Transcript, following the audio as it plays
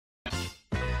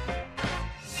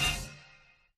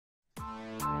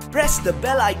press the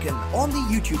bell icon on the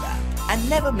YouTube app and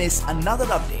never miss another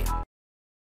update.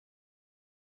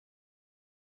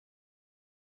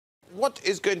 What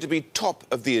is going to be top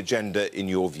of the agenda in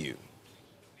your view?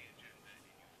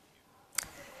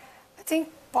 I think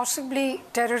possibly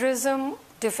terrorism,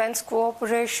 defense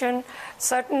cooperation,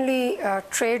 certainly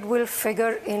trade will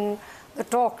figure in the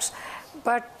talks.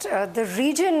 But the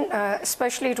region,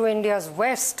 especially to India's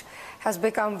west, has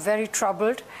become very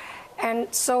troubled.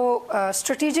 And so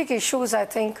strategic issues, I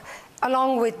think,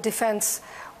 along with defense,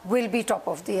 will be top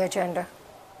of the agenda.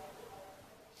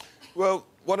 Well,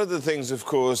 one of the things, of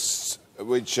course,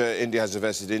 which India has a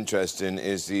vested interest in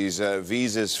is these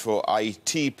visas for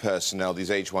IT personnel, these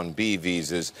H-1B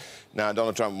visas. Now,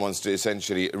 Donald Trump wants to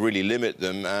essentially really limit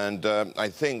them, and I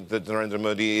think that Narendra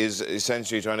Modi is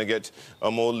essentially trying to get a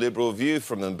more liberal view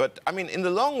from them. But, I mean, in the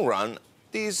long run,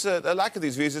 the lack of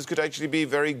these visas could actually be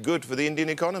very good for the Indian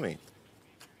economy.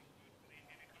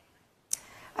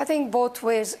 I think both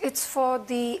ways. It's for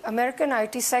the American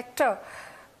IT sector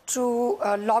to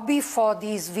lobby for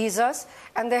these visas,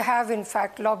 and they have in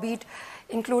fact lobbied,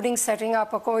 including setting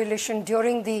up a coalition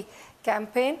during the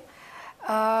campaign.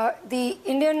 The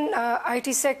Indian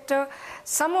IT sector,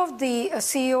 some of the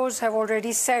CEOs have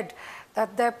already said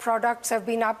that their products have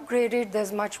been upgraded,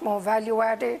 there's much more value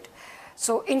added.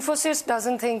 So Infosys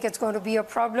doesn't think it's going to be a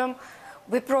problem.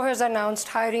 Wipro has announced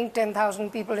hiring 10,000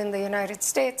 people in the United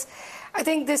States. I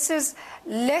think this is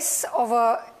less of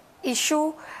an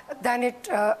issue than it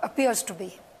appears to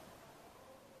be.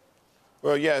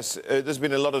 Well, yes, there's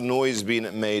been a lot of noise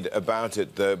being made about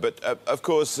it, though. But, of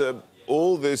course,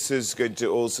 all this is going to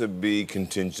also be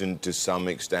contingent to some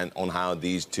extent on how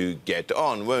these two get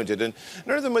on, won't it? And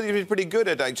Narendra Modi has been pretty good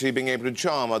at actually being able to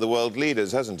charm other world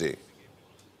leaders, hasn't he?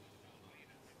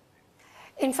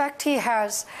 In fact, he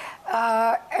has.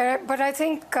 But I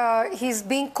think he's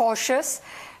being cautious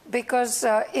because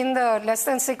in the less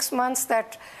than 6 months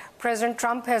that President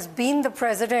Trump has been the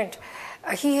president,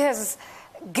 he has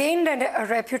gained a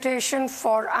reputation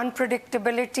for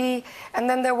unpredictability, and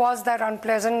then there was that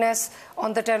unpleasantness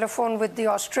on the telephone with the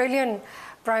Australian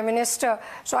Prime Minister.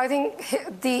 So I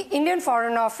think the Indian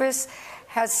Foreign Office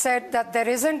has said that there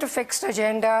isn't a fixed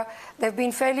agenda. They've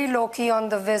been fairly low-key on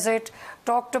the visit,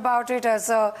 talked about it as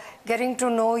a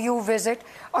getting-to-know-you visit.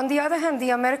 On the other hand,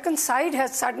 the American side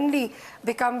has suddenly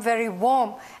become very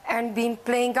warm and been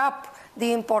playing up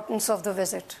the importance of the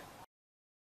visit.